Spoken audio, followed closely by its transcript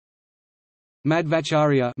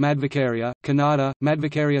Madhvacharya, Madhvacharya, Kannada,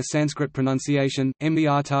 Madhvacharya Sanskrit pronunciation,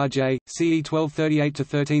 Mdrtaj, CE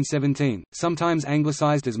 1238–1317, sometimes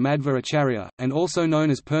anglicized as Madhva Acharya, and also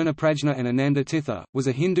known as Purna Prajna and Ananda Tirtha, was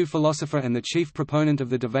a Hindu philosopher and the chief proponent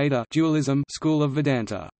of the Dvaita dualism school of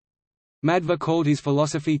Vedanta. Madhva called his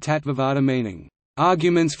philosophy Tattvavada, meaning,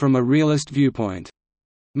 "arguments from a realist viewpoint."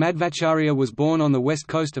 Madhvacharya was born on the west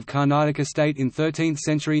coast of Karnataka state in 13th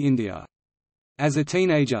century India. As a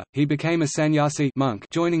teenager, he became a sannyasi monk,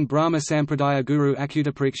 joining Brahma Sampradaya guru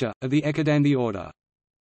Achyutapriksha, of the Ekadandi order.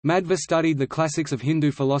 Madhva studied the classics of Hindu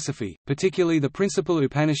philosophy, particularly the principal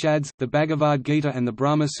Upanishads, the Bhagavad Gita and the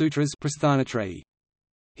Brahma Sutras Prasthanatrayi.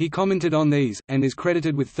 He commented on these, and is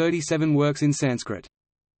credited with 37 works in Sanskrit.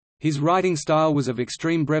 His writing style was of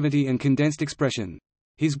extreme brevity and condensed expression.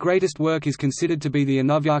 His greatest work is considered to be the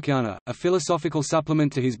Anuvyakhana, a philosophical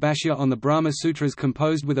supplement to his Bhashya on the Brahma Sutras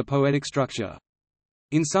composed with a poetic structure.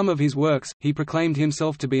 In some of his works, he proclaimed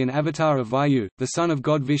himself to be an avatar of Vayu, the son of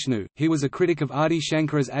God Vishnu. He was a critic of Adi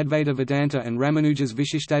Shankara's Advaita Vedanta and Ramanuja's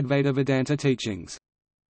Vishishtadvaita Vedanta teachings.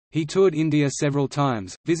 He toured India several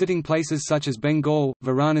times, visiting places such as Bengal,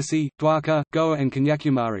 Varanasi, Dwarka, Goa and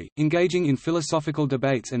Kanyakumari, engaging in philosophical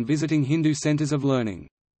debates and visiting Hindu centres of learning.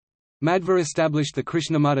 Madhva established the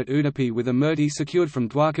Krishna Mutt at Udupi with a murti secured from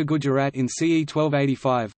Dwarka, Gujarat in CE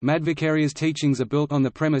 1285. Madhvacharya's teachings are built on the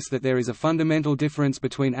premise that there is a fundamental difference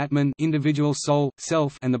between Atman, individual soul,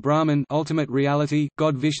 self, and the Brahman, ultimate reality,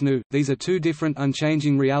 God Vishnu. These are two different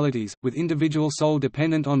unchanging realities, with individual soul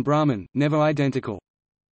dependent on Brahman, never identical.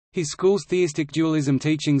 His school's theistic dualism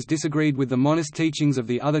teachings disagreed with the monist teachings of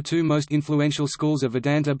the other two most influential schools of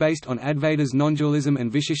Vedanta based on Advaita's non-dualism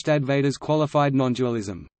and Vishishtadvaita's qualified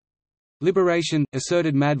non-dualism. Liberation,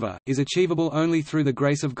 asserted Madhva, is achievable only through the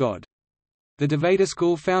grace of God. The Dvaita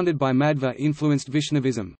school founded by Madhva influenced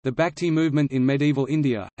Vaishnavism, the Bhakti movement in medieval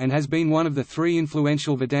India, and has been one of the three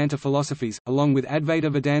influential Vedanta philosophies, along with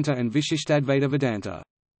Advaita Vedanta and Vishishtadvaita Vedanta.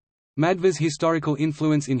 Madhva's historical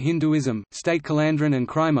influence in Hinduism, state Kalandran and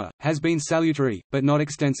Krima, has been salutary, but not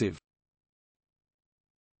extensive.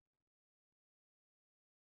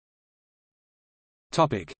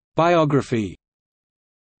 Biography.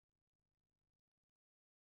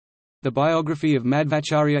 The biography of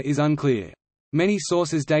Madhvacharya is unclear. Many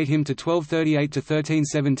sources date him to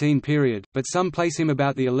 1238–1317 period, but some place him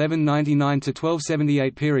about the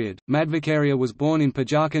 1199–1278 period. Madhvacharya was born in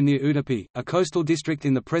Pajaka near Udupi, a coastal district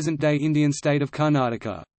in the present-day Indian state of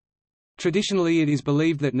Karnataka. Traditionally it is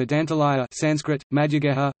believed that Nadantalaya Sanskrit,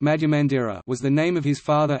 Madhyageha, Madhyamandira was the name of his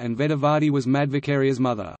father and Vedavati was Madhvacharya's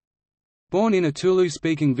mother. Born in a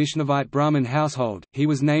Tulu-speaking Vaishnavite Brahmin household, he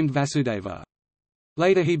was named Vasudeva.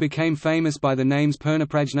 Later he became famous by the names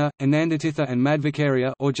Purnaprajna, Anandatirtha and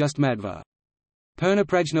Madhvacharya or just Madhva.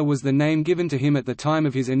 Purnaprajna was the name given to him at the time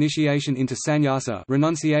of his initiation into sannyasa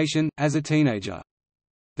renunciation, as a teenager.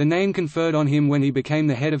 The name conferred on him when he became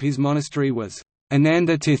the head of his monastery was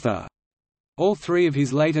Anandatirtha. All three of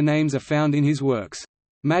his later names are found in his works.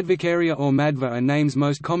 Madhvacharya or Madhva are names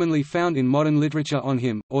most commonly found in modern literature on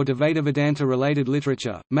him, or Dvaita Vedanta-related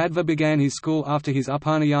literature. Madhva began his school after his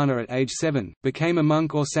Upanayana at age 7, became a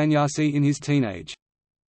monk or sannyasi in his teenage.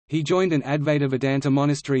 He joined an Advaita Vedanta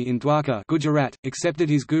monastery in Dwarka, Gujarat, accepted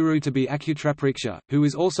his guru to be Achyutapriksha, who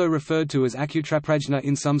is also referred to as Achyutaprajna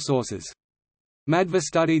in some sources. Madhva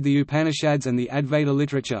studied the Upanishads and the Advaita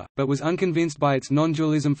literature, but was unconvinced by its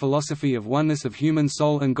non-dualism philosophy of oneness of human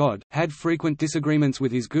soul and God, had frequent disagreements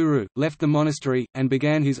with his guru, left the monastery, and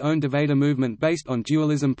began his own Dvaita movement based on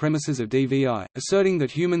dualism premises of Dvi, asserting that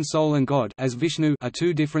human soul and God as Vishnu are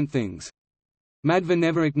two different things. Madhva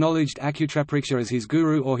never acknowledged Achyutapriksha as his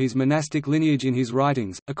guru or his monastic lineage in his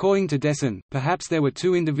writings. According to Dessen, perhaps there were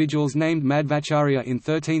two individuals named Madhvacharya in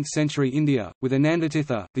 13th century India, with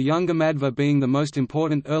Anandatirtha, the younger Madhva being the most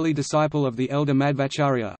important early disciple of the elder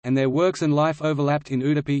Madhvacharya, and their works and life overlapped in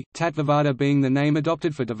Udupi, Tattvavada being the name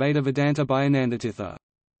adopted for Dvaita Vedanta by Anandatirtha.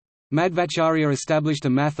 Madhvacharya established a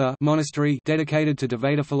Matha monastery dedicated to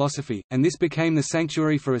Dvaita philosophy, and this became the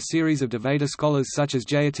sanctuary for a series of Dvaita scholars such as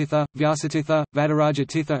Jayatirtha, Vyasatirtha, Vadaraja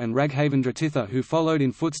Tirtha and Raghavendra Tirtha who followed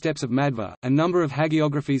in footsteps of Madhva. A number of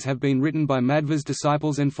hagiographies have been written by Madhva's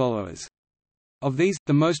disciples and followers. Of these,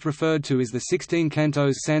 the most referred to is the 16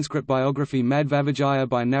 cantos Sanskrit biography Madhvacharya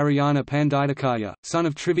by Narayana Panditarkarya, son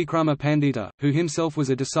of Trivikrama Pandita, who himself was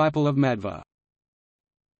a disciple of Madhva.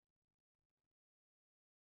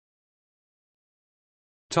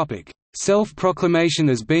 Self-proclamation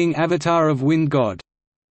as being avatar of wind god.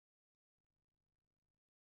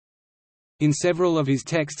 In several of his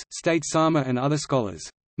texts, state Sama and other scholars,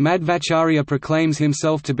 Madhvacharya proclaims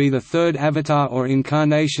himself to be the third avatar or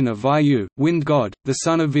incarnation of Vayu, wind god, the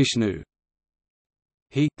son of Vishnu.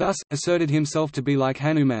 He, thus, asserted himself to be like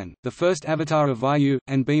Hanuman, the first avatar of Vayu,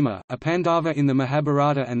 and Bhima, a Pandava in the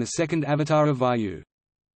Mahabharata and the second avatar of Vayu.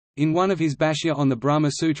 In one of his Bhashya on the Brahma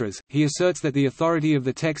Sutras, he asserts that the authority of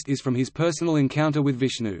the text is from his personal encounter with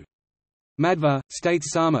Vishnu. Madhva,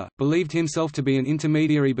 states Sama, believed himself to be an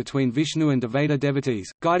intermediary between Vishnu and Dvaita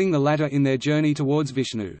devotees, guiding the latter in their journey towards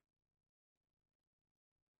Vishnu.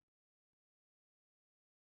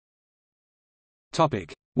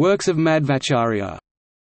 Works of Madhvacharya.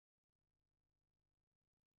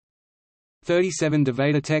 37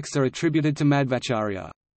 Dvaita texts are attributed to Madhvacharya.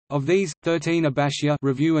 Of these, 13 are Bhashya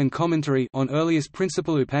review and commentary on earliest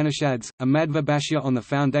principal Upanishads, a Madhva Bhashya on the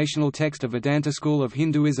foundational text of Vedanta school of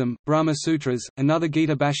Hinduism, Brahma Sutras, another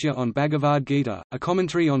Gita Bhashya on Bhagavad Gita, a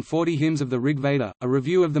commentary on 40 hymns of the Rig Veda, a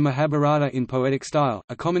review of the Mahabharata in poetic style,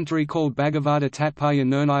 a commentary called Bhagavata Tatparya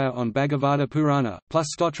Nirnaya on Bhagavata Purana, plus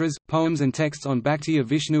stotras, poems and texts on Bhakti of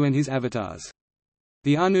Vishnu and his avatars.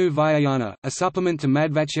 The Anu Vyayana, a supplement to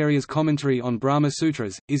Madhvacharya's commentary on Brahma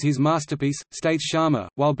Sutras, is his masterpiece, states Sharma.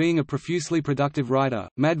 While being a profusely productive writer,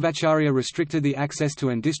 Madhvacharya restricted the access to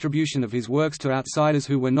and distribution of his works to outsiders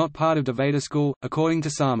who were not part of Dvaita school, according to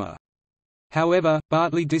Sama. However,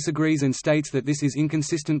 Bartley disagrees and states that this is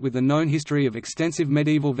inconsistent with the known history of extensive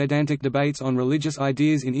medieval Vedantic debates on religious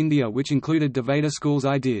ideas in India which included Dvaita school's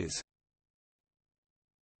ideas.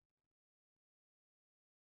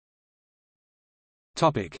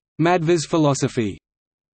 Madhva's philosophy.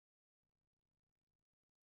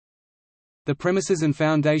 The premises and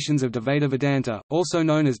foundations of Dvaita Vedanta, also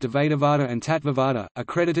known as Dvaitavada and Tattvavada, are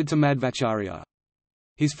credited to Madhvacharya.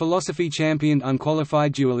 His philosophy championed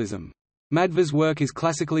unqualified dualism. Madhva's work is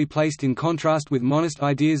classically placed in contrast with monist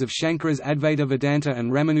ideas of Shankara's Advaita Vedanta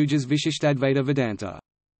and Ramanuja's Vishishtadvaita Vedanta.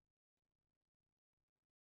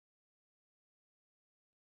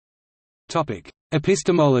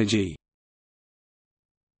 Epistemology.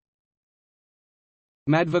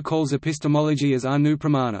 Madhva calls epistemology as Anu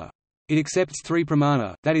Pramana. It accepts three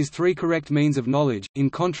pramana, that is three correct means of knowledge, in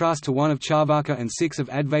contrast to one of Charvaka and six of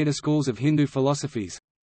Advaita schools of Hindu philosophies.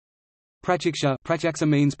 Pratyaksha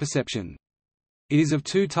means perception. It is of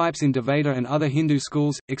two types in Dvaita and other Hindu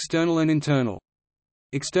schools, external and internal.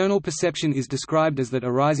 External perception is described as that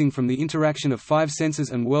arising from the interaction of five senses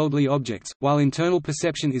and worldly objects, while internal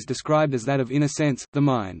perception is described as that of inner sense, the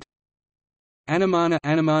mind.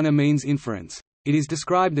 Anumana means inference. It is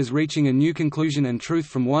described as reaching a new conclusion and truth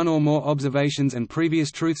from one or more observations and previous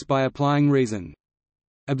truths by applying reason.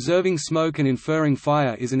 Observing smoke and inferring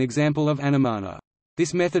fire is an example of anumana.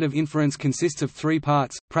 This method of inference consists of three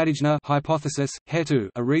parts: pratijna, hypothesis; hetu,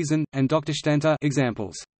 a reason; and doktashtanta,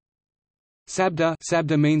 examples.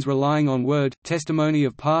 Sabda means relying on word, testimony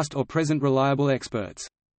of past or present reliable experts.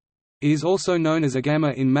 It is also known as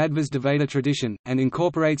agama in Madhva's Dvaita tradition, and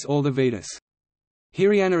incorporates all the Vedas.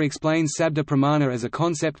 Hirayana explains Sabda Pramana as a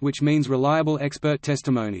concept which means reliable expert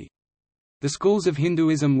testimony. The schools of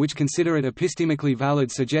Hinduism which consider it epistemically valid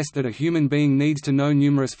suggest that a human being needs to know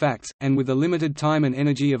numerous facts, and with the limited time and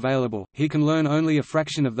energy available, he can learn only a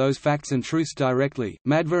fraction of those facts and truths directly.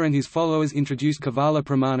 Madhva and his followers introduced Kavala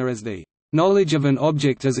Pramana as the knowledge of an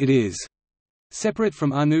object as it is. Separate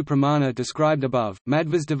from Anu Pramana described above,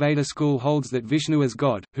 Madhva's Dvaita school holds that Vishnu as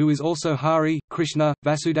God, who is also Hari, Krishna,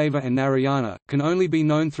 Vasudeva and Narayana, can only be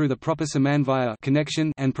known through the proper samanvaya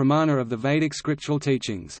connection and pramana of the Vedic scriptural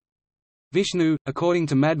teachings. Vishnu, according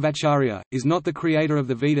to Madhvacharya, is not the creator of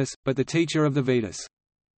the Vedas, but the teacher of the Vedas.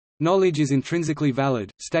 Knowledge is intrinsically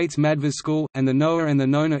valid, states Madhva's school, and the knower and the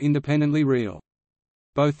known are independently real.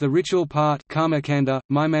 Both the ritual part Karmakanda,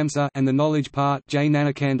 Mimamsa, and the knowledge part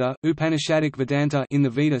Jnanakanda, Upanishadic Vedanta in the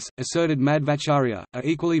Vedas, asserted Madhvacharya, are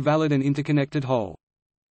equally valid and interconnected whole.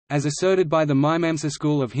 As asserted by the Mimamsa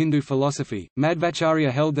school of Hindu philosophy,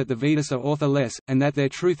 Madhvacharya held that the Vedas are authorless, and that their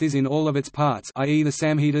truth is in all of its parts, i.e. the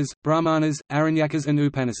Samhitas, Brahmanas, Aranyakas and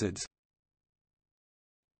Upanishads.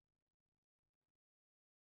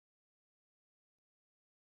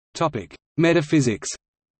 Metaphysics.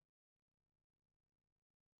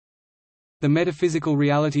 The metaphysical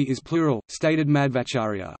reality is plural, stated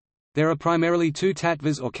Madhvacharya. There are primarily two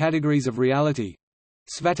tattvas or categories of reality: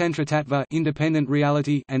 Svatantra tattva, independent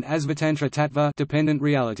reality, and Asvatantra tattva, dependent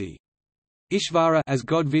reality. Ishvara, as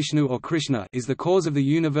God Vishnu or Krishna, is the cause of the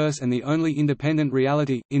universe and the only independent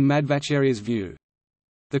reality in Madhvacharya's view.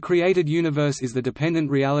 The created universe is the dependent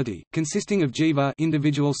reality, consisting of jiva,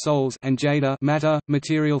 individual souls, and jada, matter,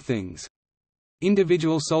 material things.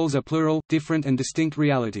 Individual souls are plural, different and distinct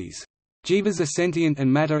realities. Jivas are sentient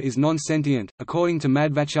and matter is non-sentient. According to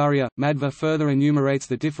Madhvacharya, Madhva further enumerates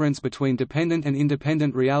the difference between dependent and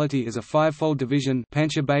independent reality as a fivefold division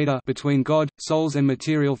between God, souls and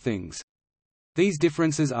material things. These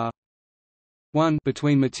differences are 1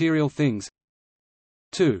 between material things,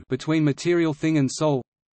 2 between material thing and soul,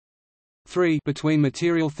 3 between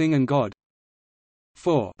material thing and God,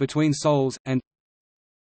 4 between souls, and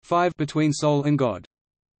 5 between soul and God.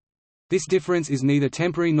 This difference is neither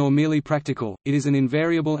temporary nor merely practical, it is an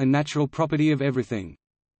invariable and natural property of everything.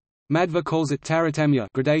 Madhva calls it taratamya,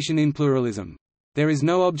 gradation in pluralism. There is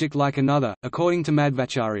no object like another, according to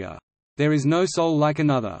Madhvacharya. There is no soul like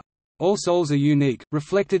another. All souls are unique,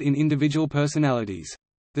 reflected in individual personalities.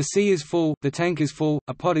 The sea is full, the tank is full,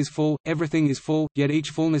 a pot is full, everything is full, yet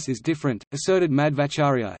each fullness is different, asserted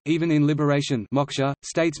Madhvacharya. Even in liberation, moksha,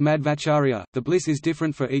 states Madhvacharya, the bliss is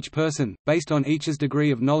different for each person, based on each's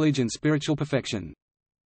degree of knowledge and spiritual perfection.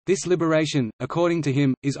 This liberation, according to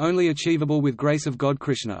him, is only achievable with grace of God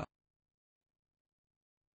Krishna.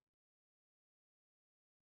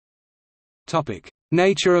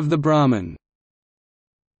 Nature of the Brahman.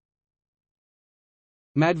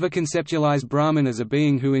 Madhva conceptualized Brahman as a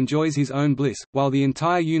being who enjoys his own bliss, while the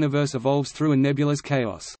entire universe evolves through a nebulous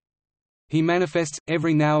chaos. He manifests,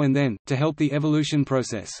 every now and then, to help the evolution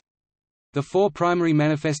process. The four primary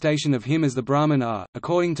manifestations of him as the Brahman are,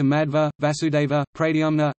 according to Madhva, Vasudeva,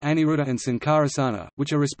 Pradyumna, Aniruddha and Sankarasana,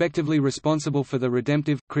 which are respectively responsible for the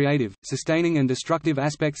redemptive, creative, sustaining and destructive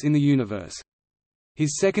aspects in the universe.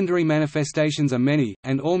 His secondary manifestations are many,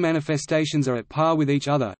 and all manifestations are at par with each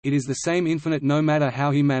other. It is the same infinite no matter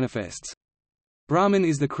how he manifests. Brahman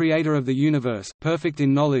is the creator of the universe, perfect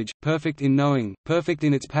in knowledge, perfect in knowing, perfect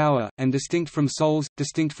in its power, and distinct from souls,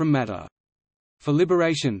 distinct from matter. For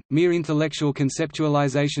liberation, mere intellectual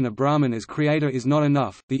conceptualization of Brahman as creator is not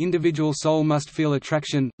enough. The individual soul must feel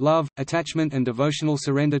attraction, love, attachment and devotional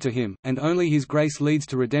surrender to him, and only his grace leads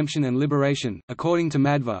to redemption and liberation. According to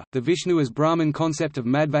Madhva, the Vishnu as Brahman concept of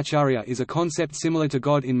Madhvacharya is a concept similar to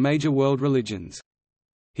God in major world religions.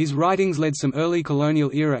 His writings led some early colonial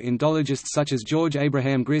era Indologists such as George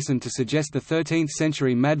Abraham Grissom to suggest the 13th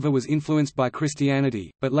century Madhva was influenced by Christianity,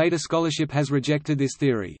 but later scholarship has rejected this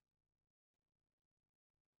theory.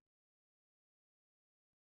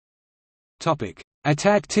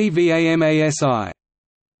 Atat tvam.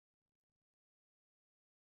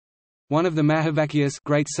 One of the Mahavakyas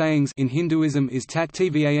great sayings in Hinduism is Tat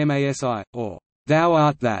tvam, or "Thou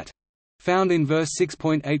art that", found in verse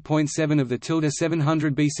 6.8.7 of the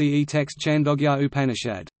 700 BCE text Chandogya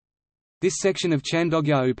Upanishad. This section of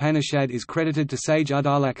Chandogya Upanishad is credited to sage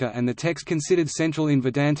Uddalaka and the text considered central in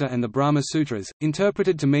Vedanta and the Brahma Sutras,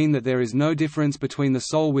 interpreted to mean that there is no difference between the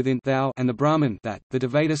soul within thou and the Brahman that. The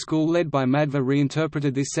Dvaita school led by Madhva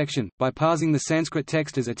reinterpreted this section, by parsing the Sanskrit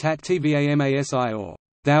text as Atat tvam or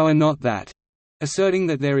thou are not that, asserting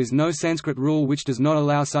that there is no Sanskrit rule which does not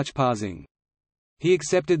allow such parsing. He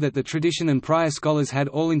accepted that the tradition and prior scholars had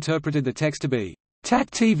all interpreted the text to be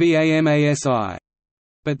Tat tvam,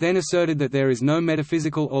 but then asserted that there is no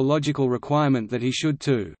metaphysical or logical requirement that he should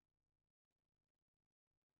too.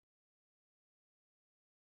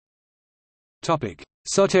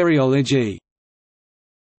 Soteriology.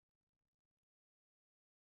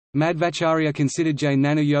 Madhvacharya considered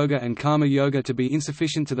Jnana Yoga and Karma Yoga to be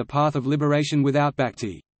insufficient to the path of liberation without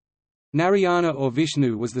bhakti. Narayana or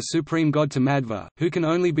Vishnu was the supreme god to Madhva, who can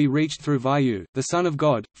only be reached through Vayu, the Son of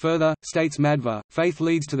God. Further, states Madhva, faith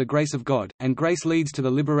leads to the grace of God, and grace leads to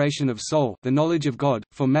the liberation of soul. The knowledge of God,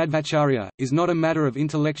 for Madhvacharya, is not a matter of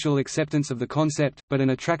intellectual acceptance of the concept, but an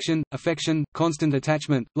attraction, affection, constant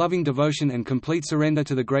attachment, loving devotion and complete surrender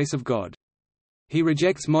to the grace of God. He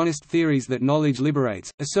rejects monist theories that knowledge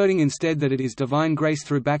liberates, asserting instead that it is divine grace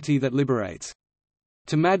through bhakti that liberates.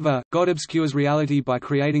 To Madhva, God obscures reality by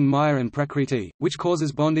creating Maya and Prakriti, which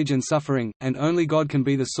causes bondage and suffering, and only God can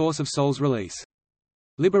be the source of soul's release.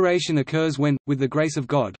 Liberation occurs when, with the grace of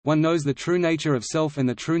God, one knows the true nature of self and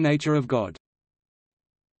the true nature of God.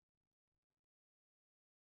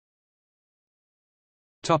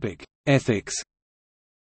 Ethics.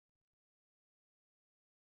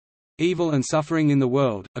 Evil and suffering in the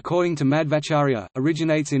world, according to Madhvacharya,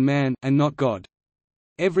 originates in man, and not God.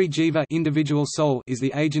 Every jiva individual soul is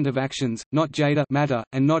the agent of actions, not jada matter,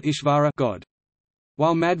 and not Ishvara God.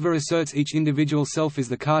 While Madhva asserts each individual self is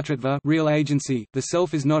the kartritva real agency, the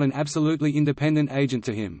self is not an absolutely independent agent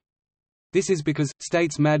to him. This is because,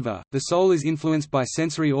 states Madhva, the soul is influenced by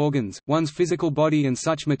sensory organs, one's physical body and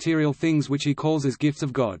such material things which he calls as gifts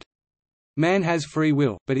of God. Man has free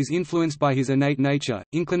will, but is influenced by his innate nature,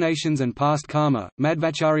 inclinations and past karma.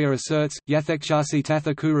 Madhvacharya asserts, yathakshasi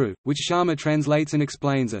tatha kuru, which Sharma translates and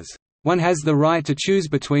explains as, one has the right to choose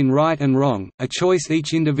between right and wrong, a choice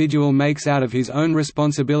each individual makes out of his own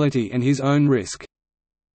responsibility and his own risk.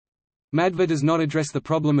 Madhva does not address the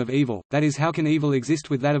problem of evil, that is, how can evil exist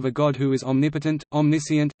with that of a God who is omnipotent,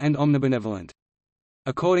 omniscient, and omnibenevolent.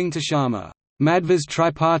 According to Sharma, Madhva's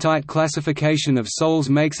tripartite classification of souls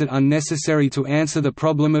makes it unnecessary to answer the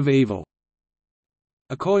problem of evil.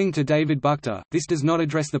 According to David Buchter, this does not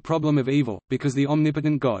address the problem of evil, because the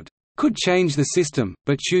omnipotent God could change the system,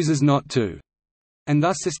 but chooses not to, and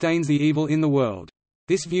thus sustains the evil in the world.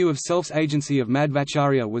 This view of self's agency of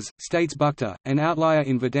Madhvacharya was, states Buchter, an outlier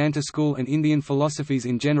in Vedanta school and Indian philosophies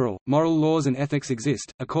in general. Moral laws and ethics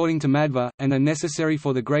exist, according to Madhva, and are necessary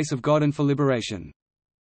for the grace of God and for liberation.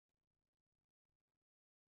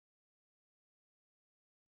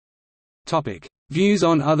 Topic: Views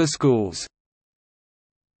on other schools.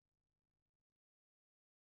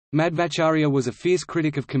 Madhvacharya was a fierce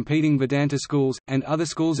critic of competing Vedanta schools, and other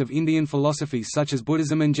schools of Indian philosophies such as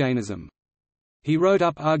Buddhism and Jainism. He wrote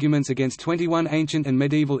up arguments against 21 ancient and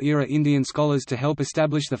medieval-era Indian scholars to help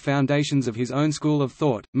establish the foundations of his own school of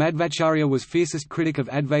thought. Madhvacharya was fiercest critic of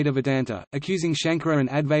Advaita Vedanta, accusing Shankara and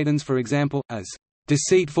Advaitins, for example, as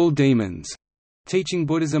deceitful demons, teaching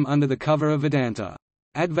Buddhism under the cover of Vedanta.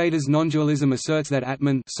 Advaita's non-dualism asserts that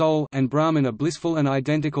Atman, soul, and Brahman are blissful and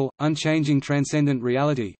identical, unchanging transcendent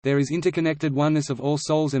reality. There is interconnected oneness of all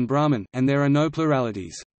souls and Brahman, and there are no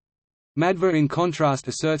pluralities. Madhva in contrast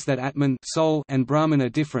asserts that Atman, soul, and Brahman are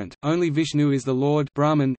different, only Vishnu is the Lord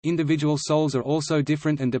Brahman, individual souls are also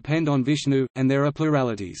different and depend on Vishnu, and there are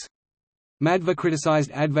pluralities. Madhva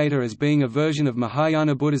criticized Advaita as being a version of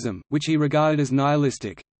Mahayana Buddhism, which he regarded as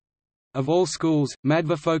nihilistic. Of all schools,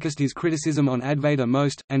 Madhva focused his criticism on Advaita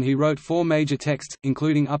most, and he wrote 4 major texts,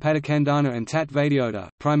 including Upadakandana and Tat Vaidyotta,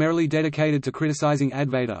 primarily dedicated to criticizing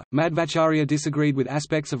Advaita. Madhvacharya disagreed with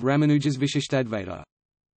aspects of Ramanuja's Vishishtadvaita.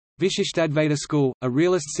 Vishishtadvaita school, a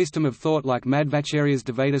realist system of thought like Madhvacharya's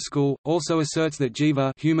Dvaita school, also asserts that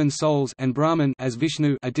jiva, human souls, and Brahman as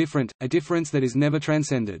Vishnu are different, a difference that is never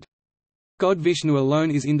transcended. God Vishnu alone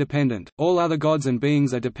is independent, all other gods and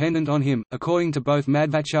beings are dependent on him, according to both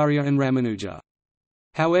Madhvacharya and Ramanuja.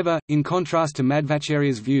 However, in contrast to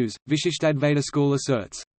Madhvacharya's views, Vishishtadvaita school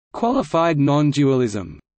asserts qualified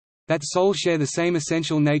non-dualism, that souls share the same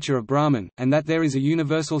essential nature of Brahman, and that there is a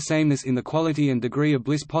universal sameness in the quality and degree of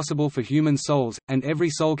bliss possible for human souls, and every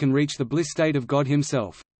soul can reach the bliss state of God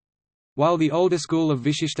himself. While the older school of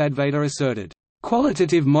Vishishtadvaita asserted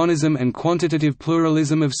qualitative monism and quantitative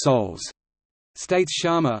pluralism of souls, states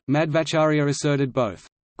Sharma, Madhvacharya asserted both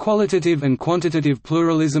qualitative and quantitative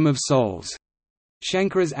pluralism of souls.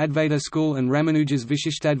 Shankara's Advaita school and Ramanuja's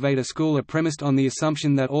Vishishtadvaita school are premised on the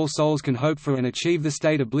assumption that all souls can hope for and achieve the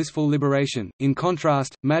state of blissful liberation. In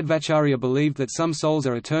contrast, Madhvacharya believed that some souls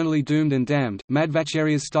are eternally doomed and damned.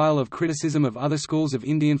 Madhvacharya's style of criticism of other schools of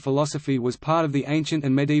Indian philosophy was part of the ancient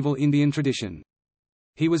and medieval Indian tradition.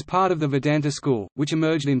 He was part of the Vedanta school, which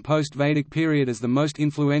emerged in post-Vedic period as the most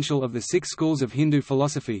influential of the 6 schools of Hindu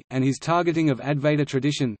philosophy, and his targeting of Advaita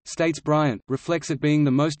tradition, states Bryant, reflects it being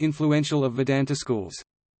the most influential of Vedanta schools.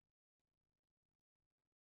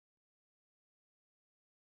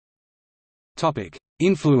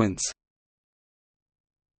 Influence.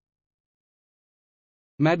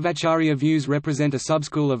 Madhvacharya views represent a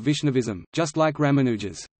subschool of Vaishnavism, just like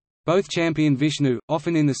Ramanuja's. Both champion Vishnu,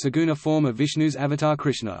 often in the Saguna form of Vishnu's avatar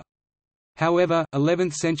Krishna. However,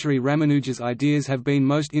 11th-century Ramanuja's ideas have been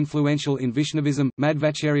most influential in Vaishnavism.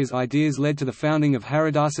 Madhvacharya's ideas led to the founding of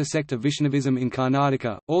Haridasa sect of Vaishnavism in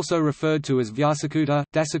Karnataka, also referred to as Vyasakuta,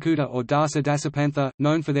 Dasakuta or Dasa Dasapantha,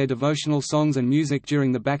 known for their devotional songs and music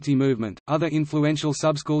during the Bhakti movement. Other influential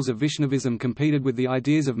subschools of Vaishnavism competed with the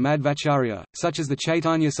ideas of Madhvacharya, such as the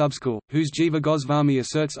Chaitanya subschool, whose Jiva Goswami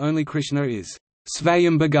asserts only Krishna is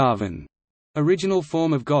Svayam Bhagavan, original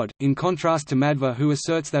form of God, in contrast to Madhva, who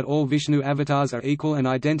asserts that all Vishnu avatars are equal and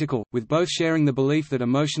identical, with both sharing the belief that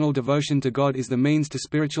emotional devotion to God is the means to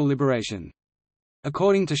spiritual liberation.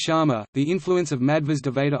 According to Sharma, the influence of Madhva's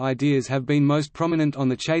Dvaita ideas have been most prominent on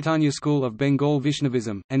the Chaitanya school of Bengal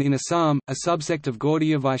Vaishnavism, and in Assam, a subsect of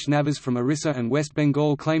Gaudiya Vaishnavas from Orissa and West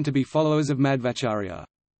Bengal claim to be followers of Madhvacharya.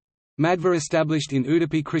 Madhva established in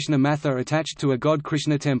Udupi Krishna Matha attached to a god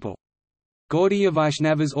Krishna temple. Gaudiya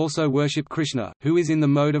Vaishnavas also worship Krishna, who is in the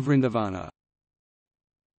mode of Vrindavana.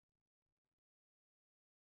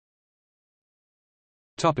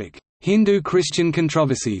 Hindu-Christian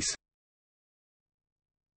controversies.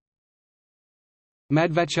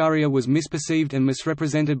 Madhvacharya was misperceived and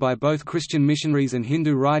misrepresented by both Christian missionaries and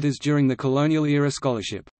Hindu writers during the colonial era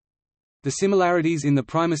scholarship. The similarities in the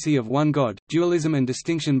primacy of one God, dualism and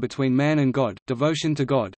distinction between man and God, devotion to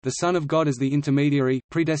God, the Son of God as the intermediary,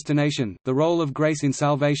 predestination, the role of grace in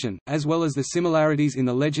salvation, as well as the similarities in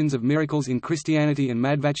the legends of miracles in Christianity and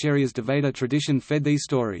Madhvacharya's Dvaita tradition fed these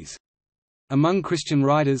stories. Among Christian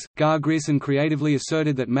writers, Gar Grierson creatively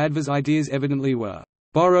asserted that Madhva's ideas evidently were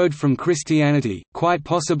borrowed from Christianity, quite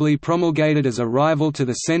possibly promulgated as a rival to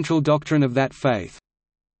the central doctrine of that faith.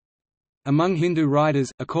 Among Hindu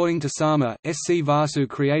writers, according to Sama, S. C. Vasu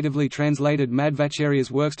creatively translated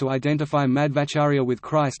Madhvacharya's works to identify Madhvacharya with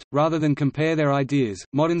Christ, rather than compare their ideas.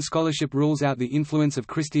 Modern scholarship rules out the influence of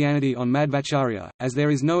Christianity on Madhvacharya, as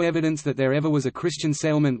there is no evidence that there ever was a Christian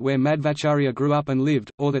settlement where Madhvacharya grew up and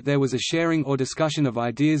lived, or that there was a sharing or discussion of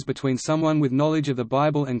ideas between someone with knowledge of the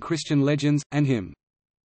Bible and Christian legends, and him.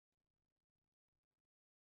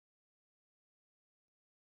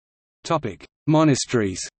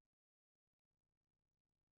 Monasteries.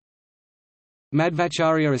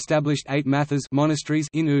 Madhvacharya established 8 mathas monasteries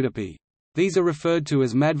in Udupi. These are referred to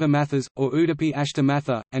as Madhva mathas, or Udupi Ashta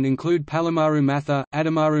matha, and include Palamaru matha,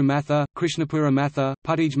 Adamaru matha, Krishnapura matha,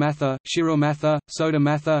 Puttage matha, Shirur matha, Soda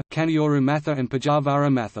matha, Kanayoru matha and Pajavara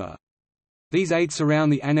matha. These 8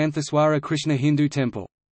 surround the Ananthaswara Krishna Hindu temple.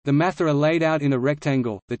 The matha are laid out in a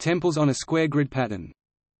rectangle, the temples on a square grid pattern.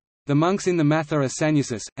 The monks in the matha are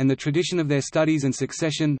sannyasis, and the tradition of their studies and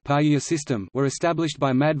succession system were established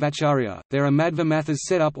by Madhvacharya. There are Madhva mathas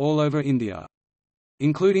set up all over India.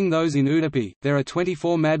 Including those in Udupi, there are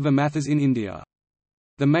 24 Madhva mathas in India.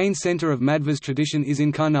 The main centre of Madhva's tradition is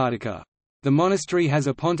in Karnataka. The monastery has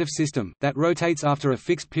a pontiff system, that rotates after a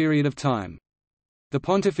fixed period of time. The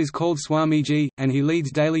pontiff is called Swamiji, and he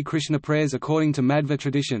leads daily Krishna prayers according to Madhva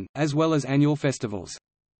tradition, as well as annual festivals.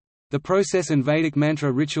 The process and Vedic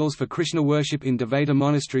mantra rituals for Krishna worship in Dvaita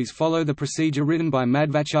monasteries follow the procedure written by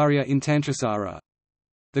Madhvacharya in Tantrasara.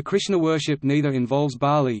 The Krishna worship neither involves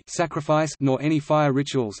Bali sacrifice nor any fire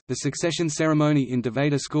rituals. The succession ceremony in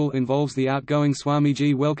Dvaita school involves the outgoing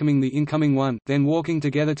Swamiji welcoming the incoming one, then walking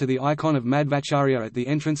together to the icon of Madhvacharya at the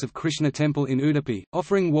entrance of Krishna temple in Udupi,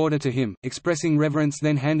 offering water to him, expressing reverence,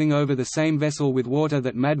 then handing over the same vessel with water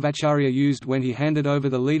that Madhvacharya used when he handed over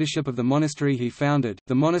the leadership of the monastery he founded.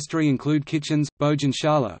 The monastery include kitchens,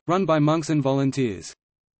 bhojanshala, run by monks and volunteers.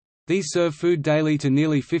 These serve food daily to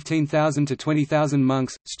nearly 15,000 to 20,000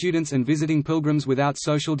 monks, students and visiting pilgrims without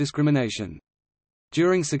social discrimination.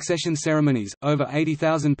 During succession ceremonies, over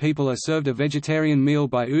 80,000 people are served a vegetarian meal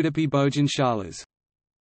by Udupi bhojanshalas.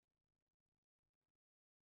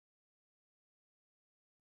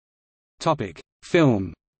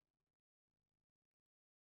 Film.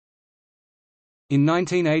 In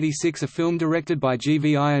 1986 a film directed by G.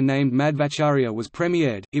 V. Iyer named Madhvacharya was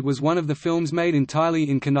premiered. It was one of the films made entirely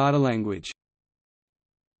in Kannada language.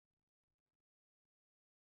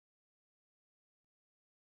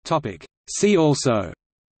 See also: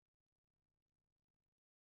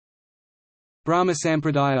 Brahma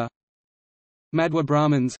Sampradaya, Madhva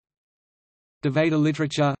Brahmins, Dvaita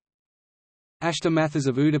literature, Ashta Mathas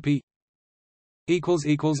of Udupi.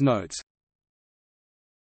 Notes